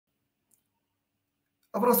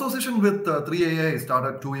Our association with 3AI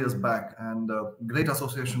started 2 years back, and great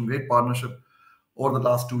association, great partnership over the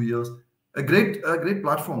last 2 years. A great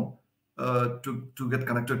platform to get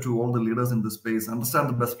connected to all the leaders in this space, understand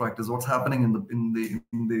the best practice, what's happening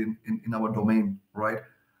in our domain, right?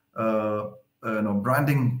 Uh,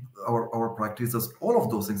 Branding our practices, all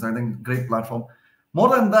of those things. I think great platform. More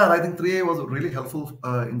than that, I think 3A was really helpful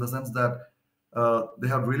in the sense that they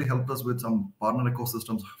have really helped us with some partner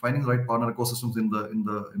ecosystems, finding the right partner ecosystems in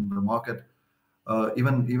the market,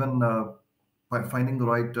 even finding the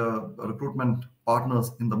right recruitment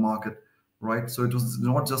partners in the market, right? So it was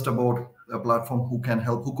not just about a platform who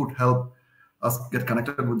could help us get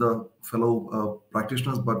connected with the fellow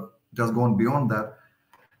practitioners, but it has gone beyond that,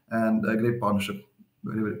 and a great partnership,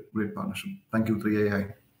 very, very great partnership. Thank you,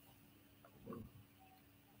 3AI.